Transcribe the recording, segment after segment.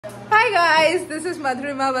Hi guys, this is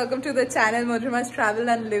Madhurima. Welcome to the channel Madhurima's Travel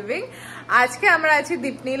and Living. আজকে আমরা আছি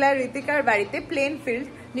দীপনীল আর ঋতিকার বাড়িতে প্লেনফিল্ড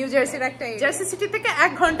new জার্সির একটা জার্সি সিটি থেকে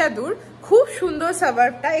 1 ঘন্টা দূর। খুব সুন্দর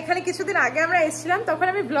সাবারটা। এখানে কিছুদিন আগে আমরা এসেছিলাম, তখন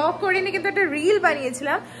আমি ব্লগ করিনি কিন্তু একটা রিল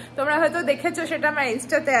বানিয়েছিলাম, তোমরা হয়তো দেখেছো, সেটা আমার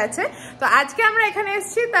ইনস্টাতে আছে। তো আজকে আমরা এখানে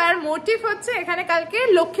এসেছি, তার মোটিভ হচ্ছে এখানে কালকে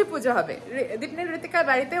লক্ষ্মী পুজো হবে। দীপনীল ঋতিকার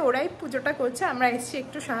বাড়িতে ওরাই পুজোটা করছে, আমরা এসেছি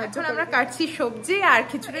একটু সাহায্য। আমরা কাটছি সবজি আর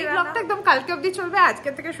খিচুড়ি। ব্লগটা একদম কালকে অবধি চলবে, আজকে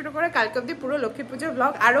থেকে শুরু করে কালকে অবধি পুরো লক্ষ্মী পুজোর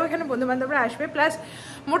ব্লগ। আরও এখানে বন্ধু বান্ধবরা আসবে, প্লাস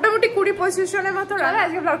মোটামুটি 20-25 জনের মতো।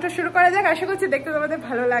 আজকে ব্লগটা শুরু করা যাক, আশা করছি দেখতে তোমাদের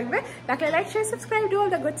ভালো লাগবে। তাহলে like share subscribe do all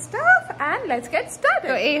the good staff and let's get started.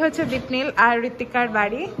 তো এই হচ্ছে দীপনীল আর ঋতিকার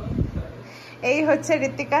বাড়ি। এই হচ্ছে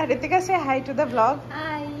ঋতিকা। ঋতিকা সে high to the blog.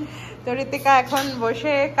 High. তো ঋতিকা এখন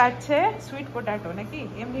বসে কাটছে সুইট পটেটো, নাকি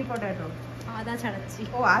এমনি পটেটো? আদা ছাড়াচ্ছি।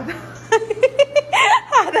 ও আদা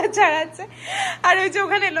আদা ছাড়াচ্ছে। আর ওই যে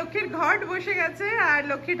ওখানে লক্ষ্মীর ঘট বসে গেছে, আর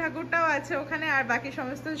লক্ষ্মী ঠাকুরটাও আছে ওখানে, আর বাকি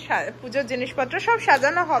সমস্ত পুজোর জিনিসপত্র সব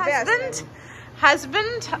সাজানো হবে।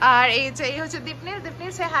 হাজবেন্ড আর এই যে এই হচ্ছে দীপনীল।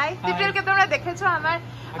 দীপনীল সে হাই। দীপনীলকে তোমরা দেখেছো আমার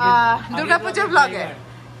দুর্গাপুজো ব্লগে।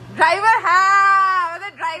 ড্রাইভার, হ্যাঁ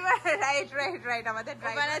আমাদের ড্রাইভার। রাইট রাইট রাইট আমাদের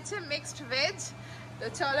ড্রাইভার আছে মিক্সড ভেজ। তো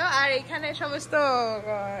চলো, আর এখানে সমস্ত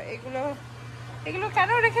এগুলো এগুলো কেন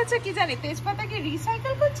রেখেছে কি জানি। তেজপাতা কি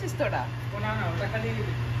রিসাইকেল করছিস তোরা?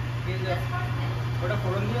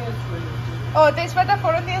 ও তেজপাতা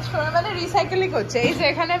ফোড়ন দিয়ে মানে রিসাইকেলই করছে। এই যে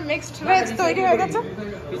এখানে মিক্সড ভেজ তৈরি হয়ে গেছে।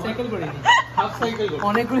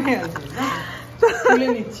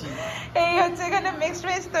 এই হচ্ছে এখানে মিক্সড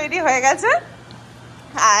ভেজ তৈরি হয়ে গেছে,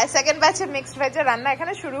 আর সেকেন্ড ব্যাচে মিক্সড ভেজের রান্না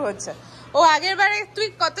এখানে শুরু হচ্ছে। ও আগের বারে তুই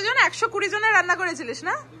কতজন 120 জনের রান্না করেছিলিস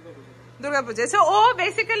না দুর্গাপুজো? সো ও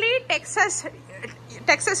বেসিক্যালি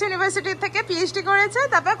টেক্সাস ইউনিভার্সিটি থেকে পিএইচডি করেছে,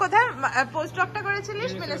 তারপর কোথায় পোস্ট ডকটা করেছিলিস?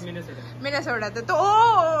 মিনেসোটাতে। তো ও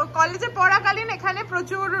কলেজে পড়াকালীন এখানে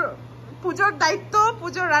প্রচুর পুজোর দায়িত্ব,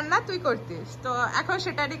 পুজোর রান্না তুই করতিস, তো এখন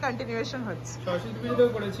সেটারই কন্টিনিউয়েশন হচ্ছে। সরস্বতী পুজোতেও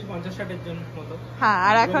করেছি 50-60 জন মতো। হ্যাঁ,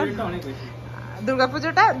 আর এখন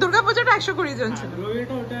দুর্গাপুজোটা 120 জন ছিল।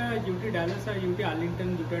 ওটা ইউটি ডালাস আর ইউটি আর্লিংটন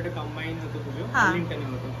দুটো একটা কম্বাইন হতো পুজো, আর্লিংটনের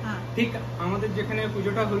মতো। ঠিক আমাদের যেখানে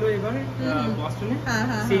পুজোটা হলো এবার বস্টনে,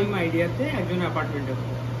 সেম আইডিয়াতে একজন অ্যাপার্টমেন্টে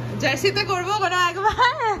হলো। জার্সিতে করবো কোনো একবার,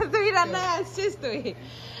 তুই রান্নায় আসছিস তুই।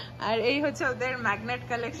 আর এই হচ্ছে ওদের ম্যাগনেট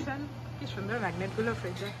কালেকশন, কি সুন্দর ম্যাগনেট গুলো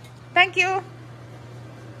ফ্রিজে। Thank you.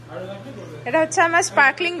 এটা হচ্ছে আমার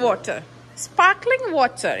স্পার্কলিং ওয়াটার। স্পার্কলিং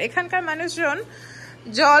ওয়াটার, এখানকার মানুষজন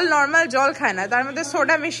জল নর্মাল জল খায় না, তার মধ্যে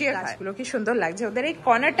সোডা মিশিয়ে খায়। কি সুন্দর লাগছে ওদের এই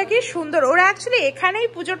কর্নারটা, কি সুন্দর। ওরা অ্যাকচুয়ালি এখানেই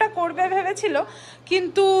পুজোটা করবে ভেবেছিল,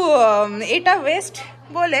 কিন্তু এটা ওয়েস্ট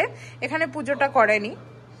বলে এখানে পুজোটা করেনি।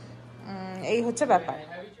 এই হচ্ছে ব্যাপার।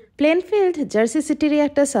 প্লেনফিল্ড জার্সি সিটিরই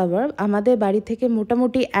একটা সাবার্ব। আমাদের বাড়ি থেকে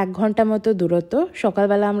মোটামুটি 1 ঘন্টা মতো দূরত্ব।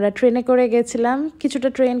 সকালবেলা আমরা ট্রেনে করে গেছিলাম, কিছুটা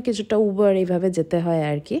ট্রেন কিছুটা উবার, এইভাবে যেতে হয়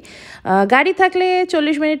আর কি। গাড়ি থাকলে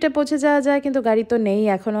 40 মিনিটে পৌঁছে যাওয়া যায়, কিন্তু গাড়ি তো নেই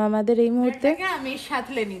এখনো আমাদের এই মুহূর্তে। আমি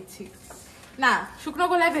সাথলে নিচ্ছি না, শুকনো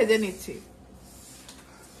গোলায় ভেজে নিচ্ছি।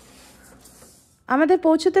 আমাদের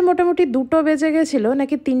পৌঁছতে মোটামুটি 2টো বেজে গেছিলো,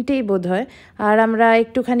 নাকি 3টেই বোধ হয়। আর আমরা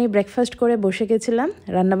একটুখানি ব্রেকফাস্ট করে বসে গেছিলাম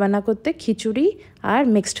রান্নাবান্না করতে, খিচুড়ি আর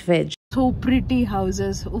mixed veg. So pretty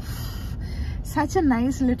houses. Oof. Such a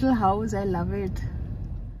nice little house. I love it.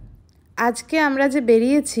 আজকে আমরা যে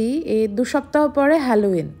বেরিয়েছি এই 2 সপ্তাহ পরে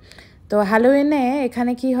হ্যালোউইন। তো হ্যালোউইনে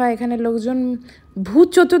এখানে কি হয়, এখানে লোকজন ভূত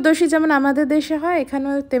চতুর্দশী যেমন আমাদের দেশে হয়,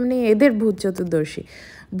 এখানেও তেমনি এদের ভূত চতুর্দশী,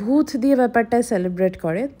 ভূত দিয়ে ব্যাপারটা সেলিব্রেট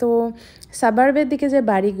করে। তো সাবার্বের দিকে যে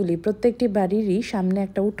বাড়িগুলি, প্রত্যেকটি বাড়িরই সামনে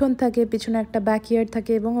একটা উঠোন থাকে, পিছনে একটা ব্যাকইয়ার্ড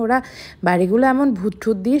থাকে, এবং ওরা বাড়িগুলো এমন ভূত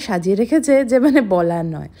ঠুত দিয়ে সাজিয়ে রেখেছে যে মানে বলার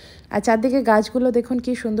নয়। আর চারদিকে গাছগুলো দেখুন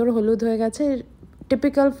কি সুন্দর হলুদ হয়ে গেছে,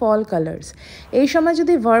 টিপিক্যাল ফল কালার্স। এই সময়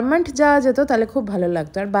যদি ভার্মন্ট যাওয়া যেত তাহলে খুব ভালো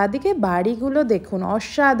লাগতো। আর বাদিকে বাড়িগুলো দেখুন,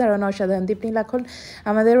 অসাধারণ অসাধারণ। দীপনীল এখন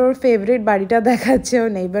আমাদের ওর ফেভারিট বাড়িটা দেখাচ্ছে ও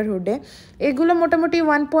নেইবারহুডে। এগুলো মোটামুটি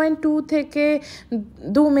 1.2 থেকে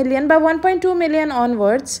 2 মিলিয়ন বা 1.2 মিলিয়ন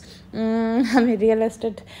অনওয়ার্ডস। আমি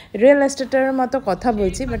রিয়েল এস্টেটের মতো কথা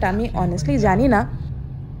বলছি, বাট আমি অনেস্টলি জানি না।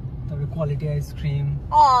 তবে কোয়ালিটি আইসক্রিম,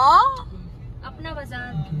 अपना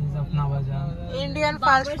बाजार, ইন্ডিয়ান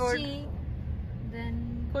ফাস্ট ফুড,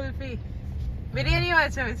 কুলফি, বিরিয়ানিও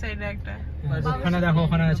আছে ওই সাইডে একটা। ওখানে দেখো,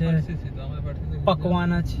 ওখানে আছে পকওয়ান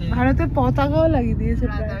আছে, ভারতের পতাকাও লাগিয়ে দিয়েছে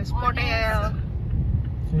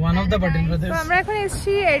one of the Patel brothers. আমরা এখন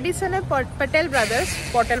এসেছি এডিসনের পটেল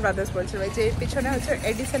ব্রাদার্স বলছে ভাই, যে পিছনে হচ্ছে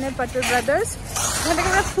এডিসনের পটেল ব্রাদার্স। এখান থেকে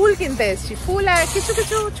আমরা ফুল কিনতে এসেছি, ফুল আর কিছু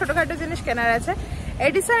কিছু ছোটখাটো জিনিস কেনার আছে।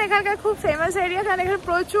 এডিসন এখানকার খুব ফেমাস এরিয়া, কারণ এখানে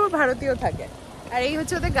প্রচুর ভারতীয় থাকে। আর এই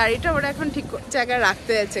হচ্ছে ওদের গাড়িটা, ওরা এখন ঠিক জায়গায়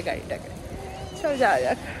রাখতে যাচ্ছে গাড়িটাকে। চল যাওয়া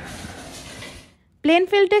যাক।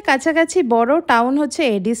 প্লেনফিল্ডের কাছাকাছি বড় টাউন হচ্ছে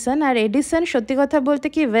এডিসন, আর এডিসন সত্যি কথা বলতে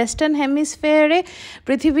কি ওয়েস্টার্ন হেমিসফিয়ারে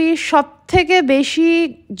পৃথিবীর সবথেকে বেশি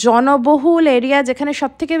জনবহুল এরিয়া, যেখানে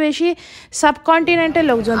সবথেকে বেশি সাবকন্টিনেন্টের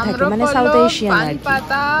লোকজন থাকে, মানে সাউথ এশিয়ান আর কি।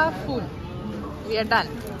 পাতা ফুল উই আর ডান।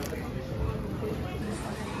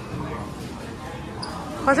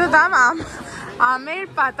 কত দাম আমের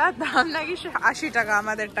পাতার দাম নাকি 80 টাকা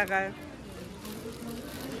আমাদের টাকায়।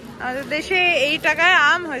 আমাদের দেশে এই টাকায়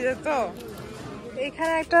আম হয়ে যেত।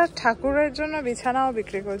 এখানে একটা ঠাকুরের জন্য বিছানাও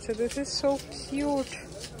বিক্রি করছে। This is so cute,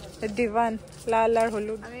 divan লাল আর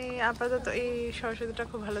হলুদ। আমি আপাতত এই সরস্বতীটা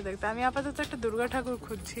খুব ভালো দেখতে। আমি আপাতত একটা দুর্গা ঠাকুর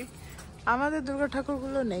খুঁজছি, আমাদের দুর্গা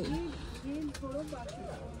ঠাকুরগুলো নেই।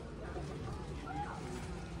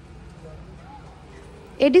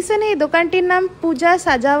 এডিসনে এই দোকানটির নাম পূজা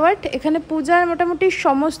সাজাওয়াট। এখানে পূজার মোটামুটি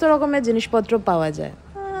সমস্ত রকমের জিনিসপত্র পাওয়া যায়।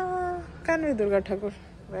 কেন দুর্গা ঠাকুর,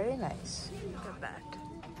 ভেরি নাইস।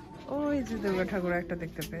 ওই যে দুর্গা ঠাকুর একটা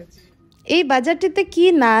দেখতে পেয়েছি। এই বাজারটিতে কি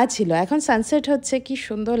না ছিল, এখন সানসেট হচ্ছে, কি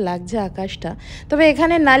সুন্দর লাগছে আকাশটা। তবে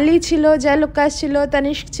এখানে নাল্লি ছিল, জয়লুকাস ছিল,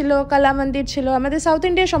 তানিস্ক ছিল, কালা মন্দির ছিল, আমাদের সাউথ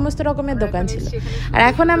ইন্ডিয়ার সমস্ত রকমের দোকান ছিল। আর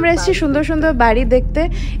এখন আমরা এসেছি সুন্দর সুন্দর বাড়ি দেখতে।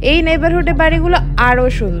 এই নেইবারহুডের বাড়িগুলো আরো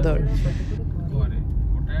সুন্দর।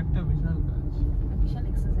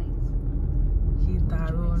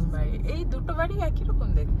 এই দুটো বাড়ি একই রকম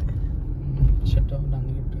দেখতে।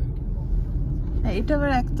 এটা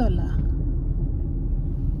আবার একতলা।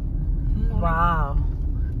 ওয়াও,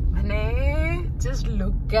 মানে জাস্ট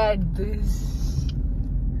লুক এট দিস।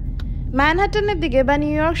 ম্যানহাটনের দিকে বা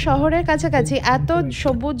নিউ ইয়র্ক শহরের কাছাকাছি এত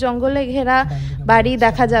সবুজ জঙ্গলে ঘেরা বাড়ি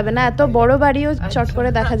দেখা যাবে না, এত বড় বাড়িও চট করে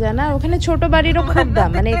দেখা যায় না। ওখানে ছোট বাড়িরও খুব দাম,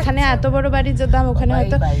 মানে এখানে এত বড় বাড়ির যে দাম ওখানে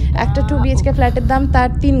হয়তো একটা 2 BHK ফ্ল্যাটের দাম তার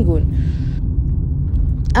 3 গুণ।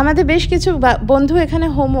 আমাদের বেশ কিছু বন্ধু এখানে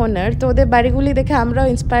হোম ওনার, তো ওদের বাড়িগুলি দেখে আমরাও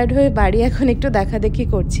ইন্সপায়ার্ড হয়ে বাড়ি এখন একটু দেখা দেখি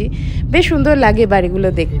করছি। বেশ সুন্দর লাগে বাড়িগুলো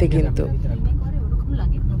দেখতে। কিন্তু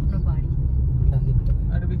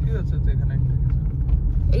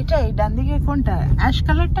এইটা এই ডান দিকে কোনটা, অ্যাশ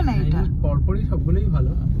কালারটা না এটা? পরপরই সবগুলোই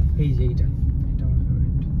ভালো। এই যে এইটা, এটা আমার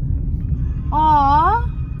favourite.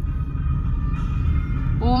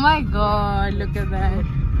 O my god, look at that.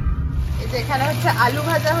 এই যে এখানে হচ্ছে আলু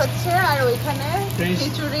ভাজা হচ্ছে, আর ওইখানে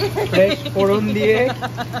খিচুড়ি ফ্রেশ ফোড়ন দিয়ে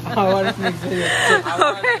আবার মিক্স হয়ে যাচ্ছে।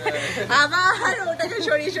 আবার ওটাকে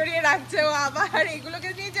সরিয়ে সরিয়ে রাখছে ও, আবার এগুলোকে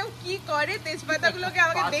নিয়ে যে কি করে, তেজপাতাগুলোকে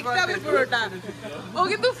আমাকে দেখতে হবে পুরোটা। ও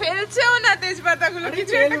কিন্তু ফেলছেও না তেজপাতাগুলো,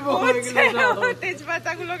 কিছু একটা করছে।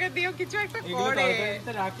 তেজপাতাগুলোকে দিয়েও কিছু একটা করে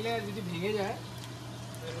রাখলে, আর যদি ভেঙে যায়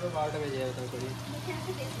 12টা বেজে যাবে। তারপরে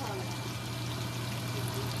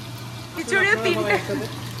খিচুড়িও 3টে।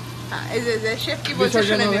 এই যে শেফ কি বলছে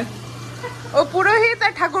শুনে নিন। ও পুরোহিত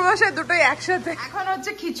আর ঠাকুর মশাই দুটোই একসাথে। এখন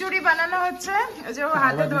হচ্ছে খিচুড়ি বানানো হচ্ছে। এই যে ও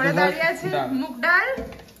হাতে ধরে দাঁড়িয়ে আছে। মুগ ডাল,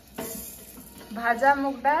 ভাজা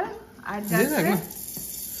মুগ ডাল, আর যাচ্ছে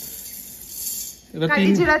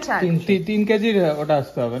কালি জিরা চাল। 3 কেজির ওটা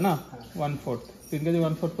আসতে হবে না, 1/4। 3 কেজি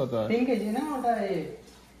 1/4 কত হয়? 3 কেজি না ওটা?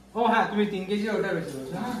 ও হ্যাঁ, তুমি 3 কেজি ওটা বেশি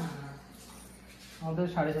বলছো না। আমাদের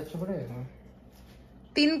 750 করে।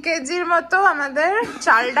 3 কেজির মতো আমাদের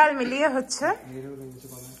চাল ডাল মিলিয়ে হচ্ছে।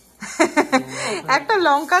 একটা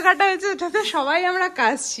লঙ্কা কাটা হয়েছে, ওটাতে সবাই আমরা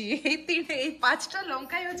কাশছি। এই 5টা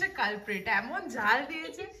লঙ্কাই হচ্ছে কালপ্রিট, এমন ঝাল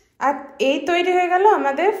দিয়েছে। আর এই তৈরি হয়ে গেল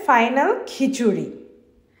আমাদের ফাইনাল খিচুড়ি।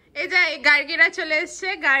 এই যে গার্গিরা চলে এসছে,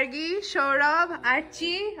 গার্গি, সৌরভ,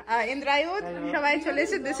 আর্চি, ইন্দ্রায়ুধ সবাই চলে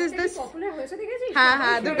এসেছে। দিস ইজ দিস পপুলার হয়েছে দেখেছি।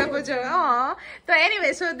 হ্যাঁ দুর্গাপূজা। তো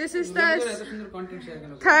anyway, so this is the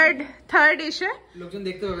third ইশে। লোকজন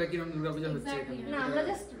দেখতে পাবে কিরকম দুর্গাপূজা হচ্ছে। না, আমরা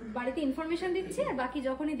জাস্ট বাড়িতে ইনফরমেশন দিচ্ছি, আর বাকি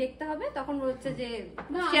যখনই দেখতে হবে তখন হচ্ছে যে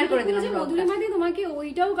শেয়ার করে দিলাম। মধুরিমা দি তোমাকে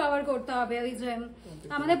ওইটাও কভার করতে হবে, ওই যে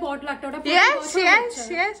আমাদের পটলাকটা, ওটা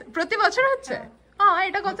প্রতি বছর হচ্ছে।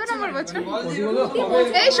 এটা কত নম্বর বছর?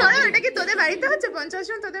 এই সৌরভ, এটা কি তোদের বাড়িতে হচ্ছে? 50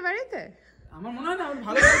 জন তোদের বাড়িতে? আমার মনে হয় না, আমি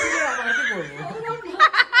ভালো করে আর কি করব।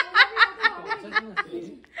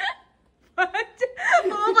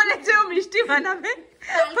 ও বলেছে ও মিষ্টি বানাবে,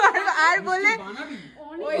 আর বলে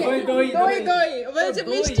দই বলেছে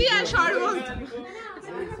মিষ্টি আর শরবত।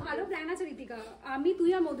 ভালো প্ল্যান আছে ঋতিকা, আমি তুই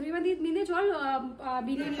আর মধুরিমা দি মিলে চল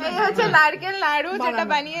বিরিয়ানি। এই হচ্ছে নারকেল নাড়ু যেটা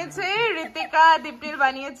বানিয়েছে ঋতিকা, দীপ্তির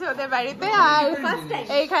বানিয়েছে ওদের বাড়িতে। আর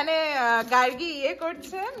এইখানে গার্গি ইয়ে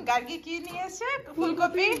করছে। গার্গি কি নিয়েছে?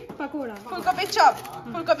 ফুলকপি পাকোড়া,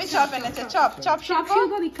 ফুলকপি চপ এনেছে। চপ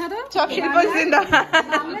শিল্প বিখ্যাত, চপ শিল্প জিন্দাবাদ।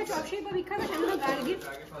 বাংলায় চপ শিল্প বিখ্যাত, সেজন্য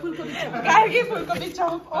গার্গি ফুলকপি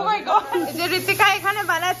চপ। ও মাই গড। যে ঋতিকা এখানে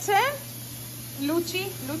বানাচ্ছে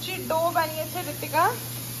লুচি ডো বানিয়েছে ঋতিকা,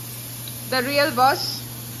 দ্য রিয়েল বস।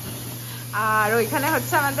 আর ওইখানে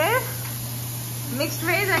হচ্ছে আমাদের মিক্সড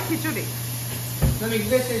ভেজ আর খিচুড়ি।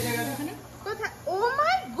 কোথায়? ও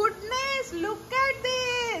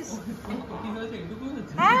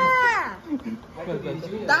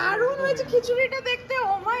দারুণ হয়েছে খিচুড়িটা দেখতে, ও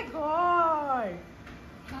মাই গড।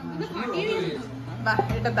 বাহ,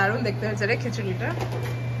 এটা দারুণ দেখতে হয়েছে রে খিচুড়িটা।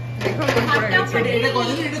 দেখো কোন পড়ে গেছে। এটা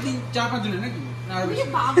কতদিন? এটা 4-5 দিন নাকি? না আরো বেশি।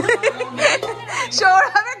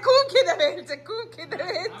 সৌরভে খুব খিদে পেয়েছে, খুব খিদে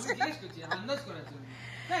পেয়েছে। আমি জিজ্ঞেস করছি, আন্দাজ করার জন্য।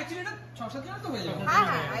 না অ্যাকচুয়ালি এটা 6-7 দিন তো হয়ে যাবে। হ্যাঁ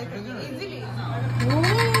হ্যাঁ, ইজিলি।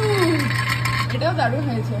 এটাও দারুণ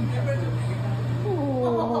হয়েছে।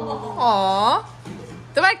 ও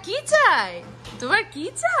তোমার কি চাই? তোমার কি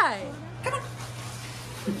চাই?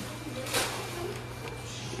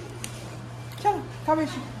 চলো খাবে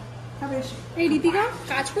খাবে। এই ঋতিকা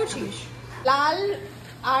কাজ করছিস? লাল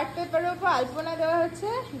আর্ট পেপারের উপর আলপনা দেওয়া হচ্ছে,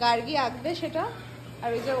 গার্গী আঁকবে সেটা। আর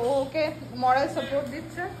ওই যে ওকে মরাল সাপোর্ট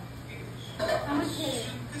দিচ্ছে।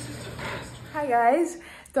 হাই গাইজ,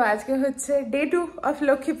 তো আজকে হচ্ছে ডে 2 অফ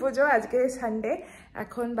লক্ষ্মী পুজো। আজকে সানডে,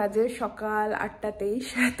 এখন বাজে সকাল 8:23।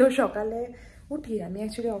 তো সকালে উঠি আমি,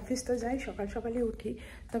 অ্যাকচুয়ালি অফিস তো যাই, সকাল সকালে উঠি।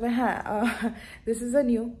 তবে হ্যাঁ, দিস ইজ আ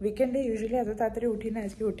নিউ উইকেন্ডে ইউজুয়ালি এত তাড়াতাড়ি উঠি না,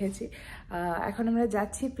 আজকে উঠেছি। এখন আমরা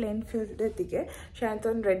যাচ্ছি প্লেন ফিল্ডের দিকে।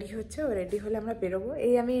 সায়ন্তন রেডি হচ্ছে, ও রেডি হলে আমরা বেরোবো।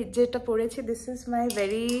 এই আমি যেটা পরেছি, দিস ইজ মাই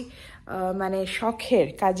ভেরি মানে শখের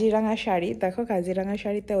কাজিরাঙা শাড়ি। দেখো কাজিরাঙা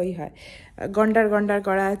শাড়িতে ওই হয় গন্ডার গন্ডার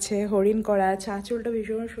করা আছে, হরিণ করা আছে, আঁচলটা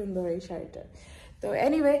ভীষণ সুন্দর এই শাড়িটার। তো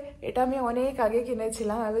এনিওয়ে, এটা আমি অনেক আগে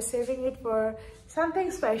কিনেছিলাম। I was saving it for something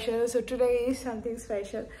special, so today is something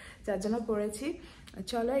special, যার জন্য পরেছি।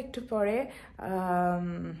 চলো একটু পরে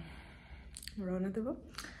রওনা দেবো।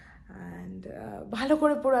 অ্যান্ড ভালো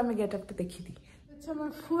করে পরে আমি গেট আপটা দেখিয়ে দিই। আচ্ছা,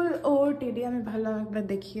 আমার ফুল টিডি আমি ভালো একবার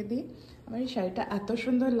দেখিয়ে দিই। আমার এই শাড়িটা এত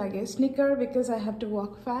সুন্দর লাগে, sneaker, because I have to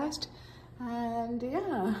walk fast. And yeah,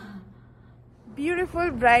 beautiful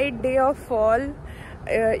bright day of fall.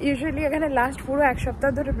 Usually এখানে লাস্ট পুরো 1 সপ্তাহ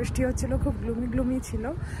ধরে বৃষ্টি হচ্ছিল, খুব গ্লুমি ছিল,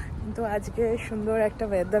 কিন্তু আজকে সুন্দর একটা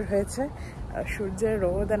ওয়েদার হয়েছে, সূর্যের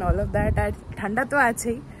রোদ অ্যান্ড অল অফ দ্যাট। আর ঠান্ডা তো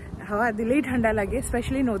আছেই, হাওয়া দিলেই ঠান্ডা লাগে,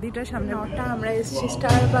 স্পেশালি নদীটার সামনে। ওটা আমরা এসেছি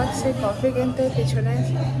স্টারবাক্সে কফি কিনতে, পিছনে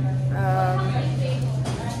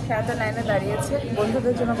সারাটা লাইনে দাঁড়িয়েছে,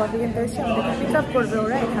 বন্ধুদের জন্য কফি কিনতে এসেছি। আমাদেরকে পিক আপ করবে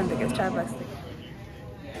ওরা এখান থেকে, স্টারবাক্স থেকে।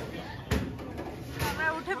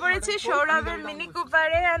 উঠে পড়েছি সৌরভের mini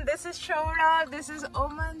কুপারে, and this is Sourav, this is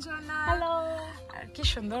ওমাঞ্জনা। Hello. আর কি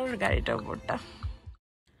সুন্দর গাড়িটা উপরটা।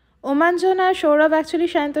 ওমাঞ্জনা আর সৌরভ অ্যাকচুয়ালি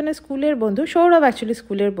সায়ন্তনের স্কুলের বন্ধু। সৌরভ অ্যাকচুয়ালি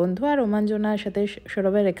স্কুলের বন্ধু, আর ওমাঞ্জনার সাথে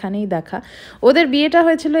সৌরভের এখানেই দেখা। ওদের বিয়েটা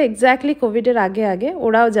হয়েছিল এক্স্যাক্টলি কোভিডের আগে।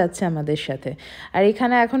 ওরাও যাচ্ছে আমাদের সাথে। আর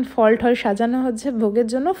এখানে এখন ফল টল সাজানো হচ্ছে ভোগের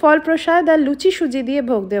জন্য। ফল প্রসাদ আর লুচি সুজি দিয়ে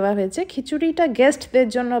ভোগ দেওয়া হয়েছে। খিচুড়িটা গেস্টদের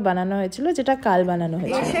জন্য বানানো হয়েছিল, যেটা কাল বানানো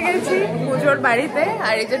হয়েছে। এসে গেছি পুজোর বাড়িতে,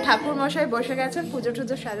 আর এই যে ঠাকুর মশাই বসে গেছেন, পুজো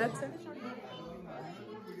টুজো সাজাচ্ছে।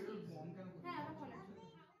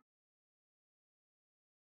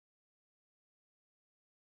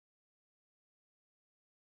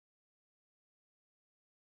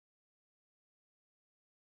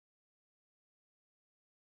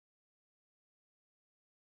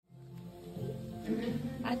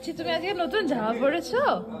 আচ্ছা, তুমি আজকে নতুন জামা পরেছো?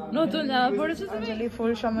 নতুন জামা পরেছো তুমি? অঞ্জলি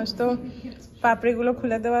ফুল সমস্ত পাপড়িগুলো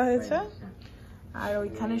খুলে দেওয়া হয়েছে, আর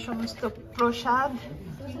ওইখানে সমস্ত প্রসাদ,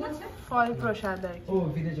 ফল প্রসাদ আর কি।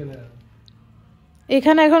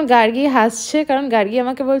 এখানে এখন গার্গী হাসছে, কারণ গার্গী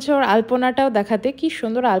আমাকে বলছে ওর আলপনাটাও দেখাতে। কি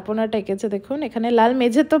সুন্দর আলপনাটা এঁকেছে দেখুন। এখানে লাল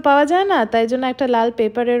মেঝে তো পাওয়া যায় না, তাই জন্য একটা লাল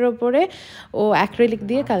পেপারের ওপরে ও অ্যাক্রিলিক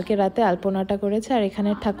দিয়ে কালকে রাতে আলপনাটা করেছে। আর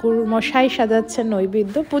এখানে ঠাকুর মশাই সাজাচ্ছেন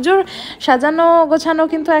নৈবেদ্য। পুজোর সাজানো গোছানো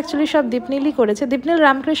কিন্তু অ্যাকচুয়ালি সব দীপনীলই করেছে। দীপনীল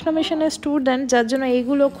রামকৃষ্ণ মিশনের স্টুডেন্ট, যার জন্য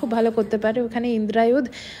এইগুলো খুব ভালো করতে পারে। ওখানে ইন্দ্রায়ুধ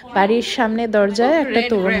বাড়ির সামনে দরজায় একটা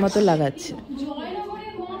তোরণ মতো লাগাচ্ছে।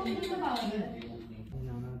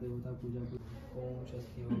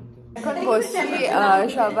 এখন বসছি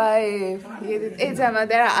সবাই এই যে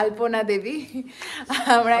আমাদের আলপনা দেবী,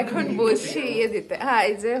 আমরা এখন বসছি ইয়ে দিতে। হ্যাঁ,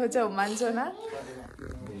 এই যে হচ্ছে ওমাঞ্জনা,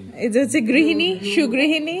 এই যে হচ্ছে গৃহিণী,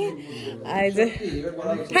 সুগৃহিণী। আর এই যে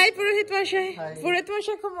হাই পুরোহিত মশাই। পুরোহিত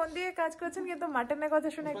মশাই খুব মন দিয়ে কাজ করছেন, কিন্তু মাটনের কথা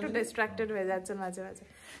শুনে একটু ডিস্ট্রাক্টেড হয়ে যাচ্ছেন মাঝে মাঝে।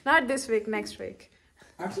 Not this week, next week.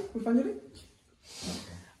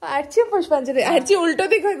 আরচি পুষ্পাঞ্জলি, আরচি উল্টো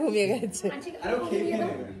দিক হয়ে ঘুমিয়ে গেছে।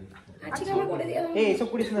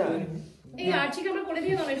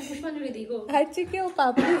 আরচিকেও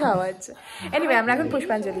পাপড়ি খাওয়াচ্ছে। এনিওয়ে, আমরা এখন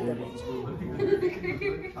পুষ্পাঞ্জলি দেবো।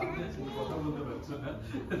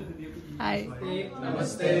 হাই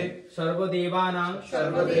নমস্তে সর্বদেবানাং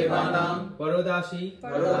বরদাসী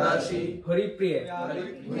হরিপ্রিয়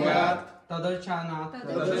তদর্শনাথ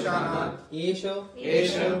এষ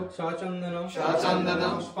সচন্দন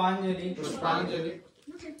পুষ্পাঞ্জলি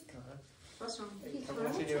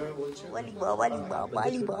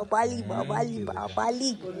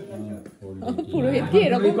পুরোহিত কি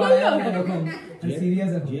এরকম বললো?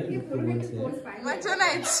 Machana,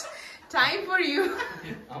 it's time for you.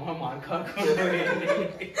 আমার মার খাওয়া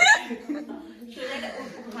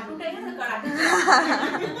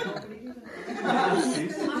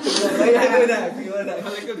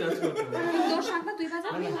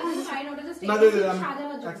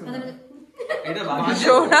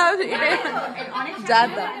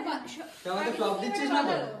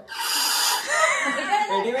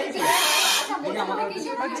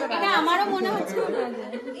আমারও মনে হচ্ছে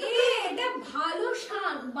ভালো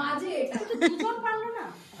বাজেট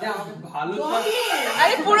ভালো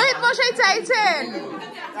আরে পুরোহিত মশাই চাইছেন,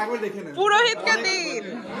 পুরোহিতকে দিন।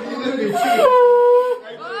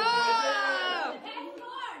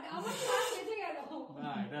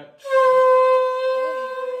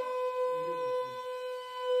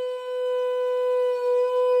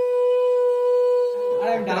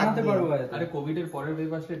 দাঁড়াতে পারবো। আরে কোভিড এর পরের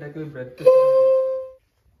ওয়েভ আসলে এটাকে ওই ব্রেথ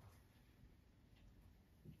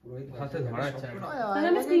হাতে ধরা আছে। তাহলে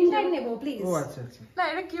আমি স্ক্রিনটাই নেব প্লিজ। ও আচ্ছা আচ্ছা, না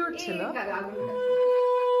এটা কিউট ছিল।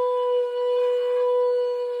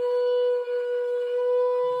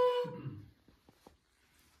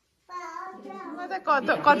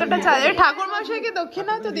 কতটা চাই? ঠাকুর মশাইকে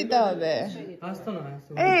দক্ষিণা তো দিতে হবে।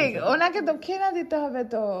 এই ওনাকে দক্ষিণা দিতে হবে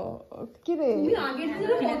তো। কি রে,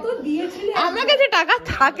 আমার কাছে টাকা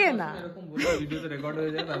থাকে না। ভিডিওতে রেকর্ড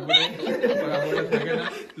হয়ে যায়, তারপরে থাকে না,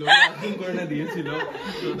 লোক আসুন করে না দিয়েছিল।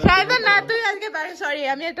 শায়দ না, তুই আজকে সরি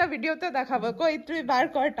আমি একটা ভিডিওতে দেখাবো। কই তুই বার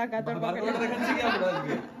কর টাকা তোর পকেটে। দেখাচ্ছি কি আমরা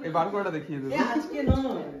আজকে? এই বার করাটা দেখিয়ে দেব।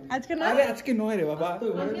 আজকে না, আরে আজকে নয় রে বাবা,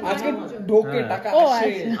 আজকে ঢোকে টাকা আসে।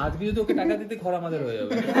 আজকে যদি ওকে টাকা দিতে ঘর আমাদের হয়ে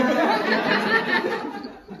যাবে।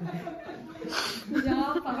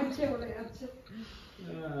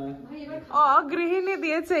 ও গৃহিণী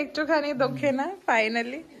দিয়েছে একটুখানি দক্ষিণা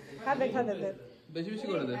ফাইনালি। খাবে খাবে দে, বেশি বেশি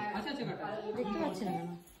করে দে। দেখতে পাচ্ছি না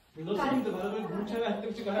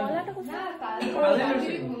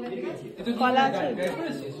কলা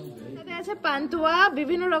আছে, পান্তুয়া,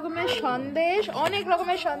 বিভিন্ন রকমের সন্দেশ, অনেক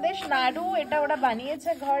রকমের সন্দেশ, নাড়ু, এটা ওরা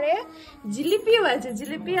বানিয়েছে ঘরে। জিলিপিও আছে,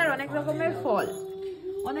 জিলিপি আর অনেক রকমের ফল,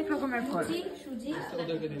 অনেক রকমের ফল।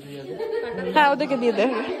 হ্যাঁ ওদেরকে দিয়ে দে।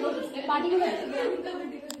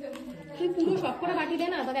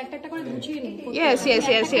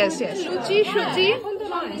 সুজি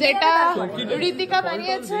যেটা ঋতিকা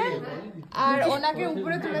বানিয়েছে, আর ওনাকে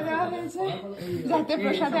উপরে তুলে দেওয়া হয়েছে যাতে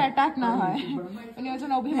প্রসাদে অ্যাটাক না হয়। উনি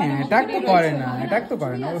ওজন অভিমানে অ্যাটাক তো করে না, অ্যাটাক তো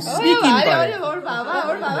করে না, ও স্নিক ইন করে। ওর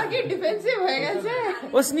বাবা কি ডিফেন্সিভ হয়ে গেছে।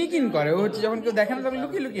 ও স্নিক ইন করে, ও হচ্ছে যখন কেউ দেখে না তখন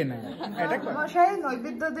লুকিয়ে লুকিয়ে নেয়, অ্যাটাক করে। মশাই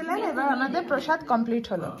নৈবেদ্য দিলেন, এবার আমাদের প্রসাদ কমপ্লিট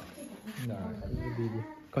হলো।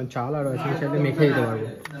 চাল আর আছে সাথে মেখে দিতে পারবো।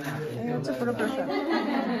 এই হচ্ছে পুরো প্রসাদ।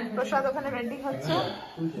 প্রসাদ ওখানে রেডি হচ্ছে,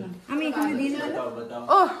 আমি এখানে দিয়ে দিলাম।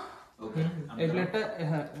 ও এই প্লেটটা,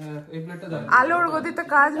 হ্যাঁ এই প্লেটটা দাও। আলোর গতিতে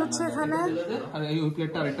কাজ হচ্ছে এখানে। আর এই ওই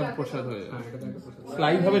প্লেটটা আরেকটা প্রসাদ হয়ে যাবে।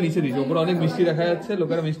 স্লাইড ভাবে নিচে দিই, উপরে অনেক মিষ্টি দেখা যাচ্ছে,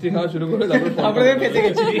 লোকেরা মিষ্টি খাওয়া শুরু করে, তারপরে ফেটে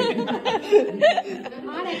গেছি।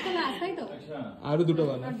 আর একটা লাস্ট, তাই তো? আরো দুটো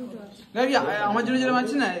বানা। আমার জন্য যেটা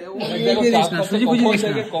মানছি না, সুজি ফুজি দিস না,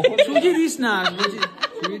 সুজি দিস না।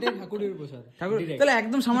 ঠাকুরের প্রসাদ, তাহলে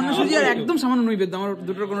একদম সামান্য সুজি আর একদম সামান্য নৈবেদ্য, আমার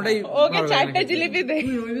দুটোর কোনোটাই ওকে চারটা জিলিপি দে।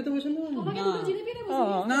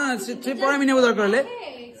 না, সে পরে আমি নেবো দরকার হলে।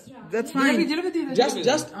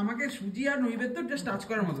 জাস্ট আমাকে সুজি আর নৈবেদ্য জাস্ট টাচ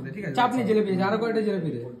করার মতো, ঠিক আছে? চাপনি জিলিপি, আরো কয়টা জিলিপি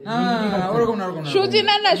দে। ওরকম না, ওরকম না।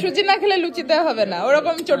 সুজি না খেলে লুচিতে হবে না,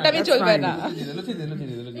 ওরকম চোট্টামি চলবে না।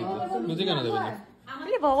 লুচি কেন দেবে না?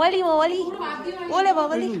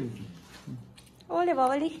 ওলে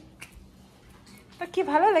বাবালি কি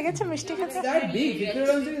ভালো লেগেছে মিষ্টি খেতে। That big, it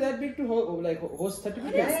will only be that big to host 30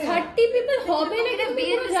 people. 30 people হবে না, এটা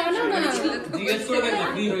বের জানো না। জিজ্ঞেস করে দেন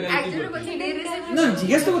ফ্রি হয়ে গেছে। না,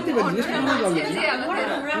 জিজ্ঞেস তো করতে পারি, জিজ্ঞেস করতে পারি।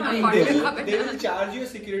 They will charge you a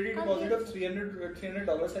security deposit of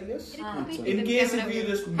 $300, I guess. In case if you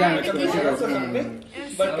just damage or something.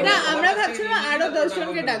 But না আমরা ভাবছিলাম আরো 10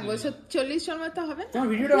 জনকে ডাকবো, 40 জন মতো হবে। তোমার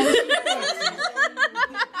ভিডিওটা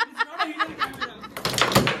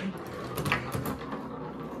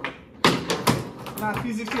না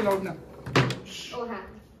 360 লাউড না। ও হ্যাঁ,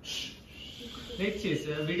 দেখছিস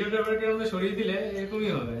ভিডিওটা আমরা সরিয়ে দিলে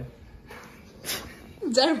এরকমই হবে।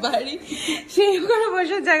 যার বাড়ি সেই করে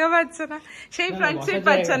বসে জায়গা পাচ্ছে না, সেই ফ্রন্ট সিট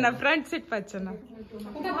পাচ্ছে না,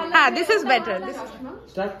 হ্যাঁ দিস ইজ বেটার।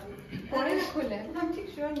 স্টার্ট পরে না খুলে, আমি ঠিক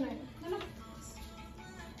শিওর নই।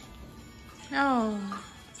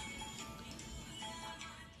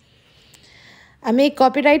 আমি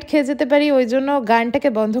কপিরাইট খেয়ে যেতে পারি ওই জন্য গানটাকে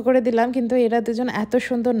বন্ধ করে দিলাম, কিন্তু এরা দুজন এত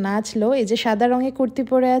সুন্দর নাচলো। এই যে সাদা রঙের কুর্তি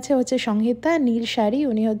পরে আছে হচ্ছে সংহিতা, নীল শাড়ি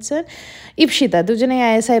উনি হচ্ছেন ইপসিতা, দুজনেই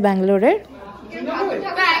ISI ব্যাঙ্গালোরের।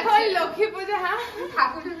 এখন লক্ষ্মী পুজো,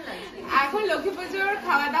 এখন লক্ষ্মী পুজোর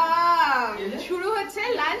খাওয়া দাওয়া শুরু হচ্ছে,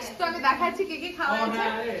 লাঞ্চ। তো আমি দেখাচ্ছি কি কি খাওয়া হচ্ছে।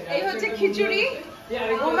 এই হচ্ছে খিচুড়ি,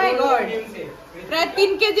 ও মাই গড, প্রায়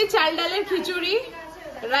 3 কেজি চাল ডালের খিচুড়ি,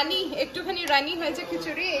 রানি একটুখানি রানি হয়েছে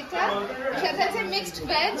খিচুড়ি। এটা সাথে আছে মিক্সড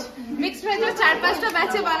ভেজ, মিক্সড ভেজের 4-5টা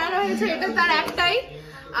ব্যাচে বানানো হয়েছে, এটা তার একটাই।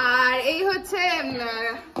 আর এই হচ্ছে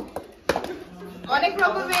অনেক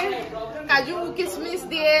রকমের কাজু কিশমিশ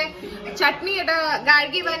দিয়ে চাটনি, এটা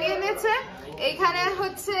গার্গি বানিয়ে নিয়েছে। এইখানে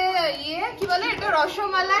হচ্ছে কি বলে এটা,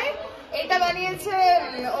 রসমালাই, এটা বানিয়েছে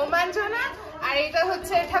ওমানজনা, আর এটা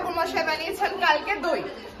হচ্ছে ঠাকুর মশাই বানিয়েছেন কালকে দই।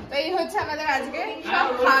 তো এই হচ্ছে আমাদের আজকে সব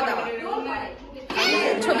খাওয়া দাওয়া।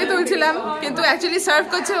 ছবি তুলছিলাম কিন্তু অ্যাকচুয়ালি সার্ভ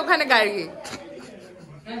করছে ওখানে গার্গি।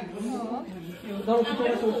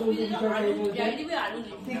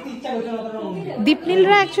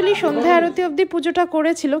 দীপনীলরা অ্যাকচুয়ালি সন্ধ্যা আরতি অবধি পুজোটা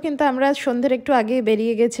করেছিল, কিন্তু আমরা সন্ধ্যের একটু আগে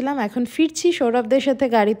বেরিয়ে গেছিলাম। এখন ফিরছি সৌরভদের সাথে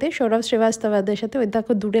গাড়িতে, সৌরভ শ্রীবাস্তবাদের সাথে। ওই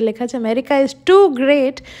দেখো দূরে লেখা আছে America is two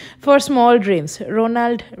great for small dreams,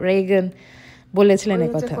 Ronald Reagan বলেছিলেন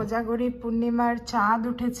এই কথা। কোজাগরি পূর্ণিমার চাঁদ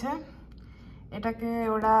উঠেছে, এটাকে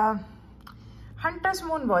ওরা হান্টার্স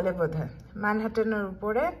মুন বলে বোধহয়, ম্যানহাটনের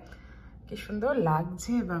উপরে। কি সুন্দর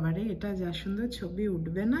লাগছে বাবারে, এটা যা সুন্দর ছবি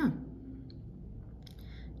উঠবে না,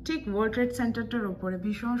 ঠিক ওয়ার্ল্ড ট্রেড সেন্টারটার উপরে,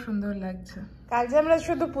 ভীষণ সুন্দর লাগছে। কাল যে আমরা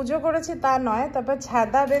শুধু পুজো করেছি তা নয়, তারপর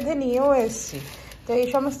ছাদা বেঁধে নিয়েও এসছি। তো এই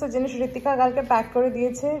সমস্ত জিনিস ঋতিকা কালকে প্যাক করে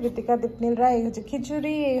দিয়েছে, ঋতিকা দীপনীলরা। এই হচ্ছে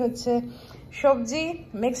খিচুড়ি, এই হচ্ছে সবজি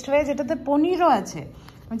মিক্সড ভেজ, এটাতে পনিরও আছে,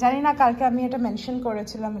 জানি না কালকে আমি এটা মেনশন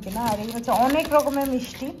করেছিলাম কিনা। আর এই হচ্ছে অনেক রকমের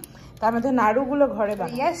মিষ্টি, তার মধ্যে নাড়ুগুলো ঘরে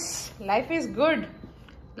বানানো। Yes, life is good,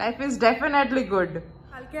 life is definitely good.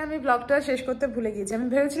 কালকে আমি ব্লগটা শেষ করতে ভুলে গিয়েছি, আমি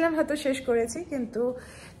ভেবেছিলাম হয়তো শেষ করেছি, কিন্তু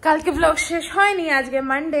কালকে ব্লগ শেষ হয়নি। আজকে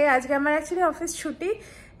মানডে, আজকে আমার অ্যাকচুয়ালি অফিস ছুটি।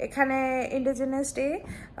 এখানে ইন্ডিজিনাস ডে,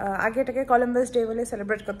 আগে এটাকে কলম্বাস ডে বলে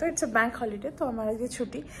সেলিব্রেট করতো, ইটস এ ব্যাঙ্ক হলিডে, তো আমার আজকে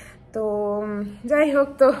ছুটি। তো যাই হোক,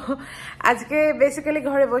 তো আজকে বেসিক্যালি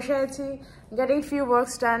ঘরে বসে আছি, getting few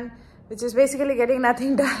works done, which is basically getting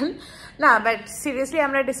nothing done. না, বাট সিরিয়াসলি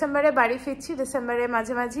আমরা ডিসেম্বরে বাড়ি ফিরছি, ডিসেম্বরে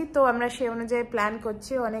মাঝামাঝি। তো আমরা সেই অনুযায়ী প্ল্যান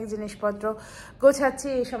করছি, অনেক জিনিসপত্র গোছাচ্ছি,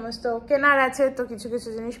 এই সমস্ত কেনার আছে। তো কিছু কিছু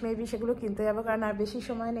জিনিস মেবি সেগুলো কিনতে যাবো, কারণ আর বেশি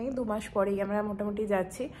সময় নেই, 2 মাস পরেই আমরা মোটামুটি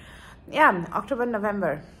যাচ্ছি। অক্টোবর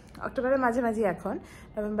নভেম্বর, অক্টোবরের মাঝামাঝি এখন,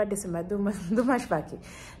 নভেম্বর ডিসেম্বর, 2 মাস বাকি।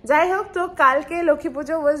 যাই হোক, তো কালকে লক্ষ্মী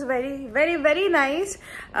পুজো was very very very nice.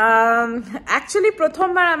 Actually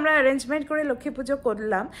প্রথমবার আমরা অ্যারেঞ্জমেন্ট করে লক্ষ্মী পুজো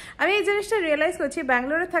করলাম। আমি এই জিনিসটা রিয়েলাইজ করছি,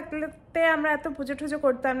 ব্যাঙ্গালোরে থাকতে আমরা এত পুজো টুজো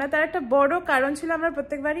করতাম না। তার একটা বড় কারণ ছিল, আমরা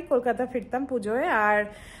প্রত্যেকবারই কলকাতা ফিরতাম পুজোয় আর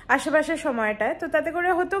আশেপাশের সময়টায়। তো তাতে করে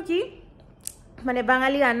হতো কি, মানে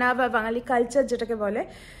বাঙালি আনা বা বাঙালি কালচার যেটাকে বলে,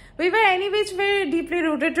 we were anyways very deeply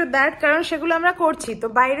rooted to that, কারণ সেগুলো আমরা করছি। তো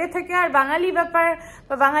বাইরে থেকে আর বাঙালি ব্যাপার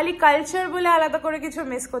বা বাঙালি কালচার বলে আলাদা করে কিছু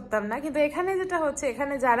মিস করতাম না। কিন্তু এখানে যেটা হচ্ছে,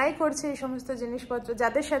 এখানে যারাই করছে এই সমস্ত জিনিসপত্র,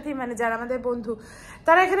 যাদের সাথেই মানে যারা আমাদের বন্ধু,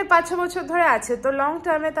 তারা এখানে 5-6 বছর ধরে আছে, তো লং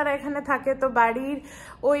টার্মে তারা এখানে থাকে। তো বাড়ির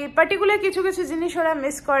ওই পার্টিকুলার কিছু কিছু জিনিস ওরা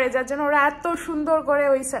মিস করে, যার জন্য ওরা এত সুন্দর করে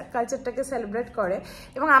ওই কালচারটাকে সেলিব্রেট করে।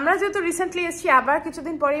 এবং আমরা যেহেতু রিসেন্টলি এসেছি, আবার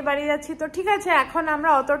কিছুদিন পরেই বাড়ি যাচ্ছি, তো ঠিক আছে এখন আমরা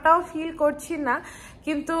অতটাও ফিল করছি না,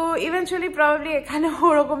 কিন্তু ইভেনচুয়ালি প্রবাবলি এখানে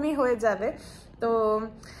ওরকমই হয়ে যাবে। তো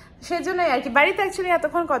সেজন্যই আর কি বাড়িতে অ্যাকচুয়ালি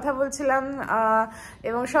এতক্ষণ কথা বলছিলাম,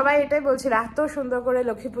 এবং সবাই এটাই বলছিল এত সুন্দর করে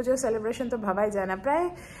লক্ষ্মী পুজোর সেলিব্রেশন তো ভাবাই যায় না। প্রায়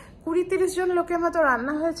 20-30 জন লোকের মতো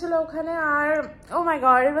রান্না হয়েছিল ওখানে, আর ও মাই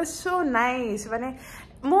god, it was so nice. মানে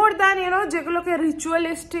মোর দ্যান যেগুলোকে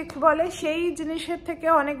রিচুয়ালিস্টিক বলে, সেই জিনিসের থেকে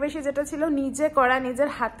অনেক বেশি যেটা ছিল নিজে করা, নিজের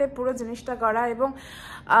হাতে পুরো জিনিসটা করা। এবং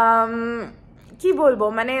কি বলবো,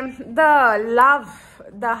 মানে দ্য লাভ,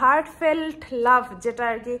 দ্য হার্টফেল্ট লাভ, যেটা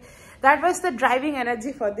আর কি, that was the driving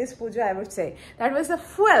energy for this puja, I would say. That was the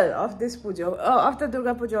fuel of this puja, of the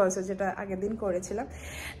Durga Puja also, যেটা আগের দিন করেছিলাম।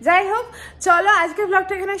 যাই হোক, চলো আজকে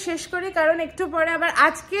ব্লগটা এখানে শেষ করি, কারণ একটু পরে আবার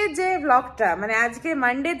আজকে যে ব্লগটা, মানে আজকে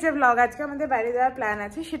মানডে যে ব্লগ, আজকে আমাদের বাইরে যাওয়ার প্ল্যান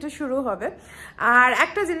আছে, সেটা শুরু হবে। আর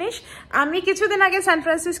একটা জিনিস, আমি কিছুদিন আগে সান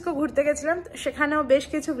ফ্রান্সিসকো ঘুরতে গেছিলাম, সেখানেও বেশ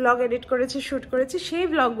কিছু ব্লগ এডিট করেছি, শ্যুট করেছি। সেই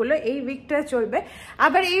ব্লগগুলো এই উইকটায় চলবে।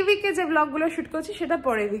 আবার এই উইকে যে ব্লগগুলো শ্যুট করছি সেটা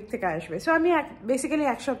পরের উইক থেকে আসবে। সো আমি বেসিক্যালি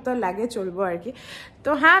 1 সপ্তাহ লাগে চলবো আর কি। তো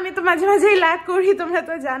হ্যাঁ, আমি তো মাঝে মাঝেই ল্যাগ করি, তোমরা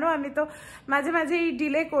তো জানো, আমি তো মাঝে মাঝেই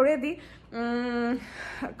ডিলে করে দিই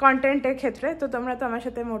কন্টেন্টের ক্ষেত্রে। তো তোমরা তো আমার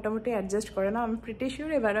সাথে মোটামুটি অ্যাডজাস্ট করে নাও, আমি প্রিটি শিওর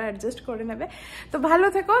এবারও অ্যাডজাস্ট করে নেবে। তো ভালো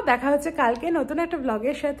থেকো, দেখা হচ্ছে কালকে নতুন একটা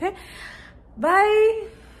ব্লগের সাথে। বাই।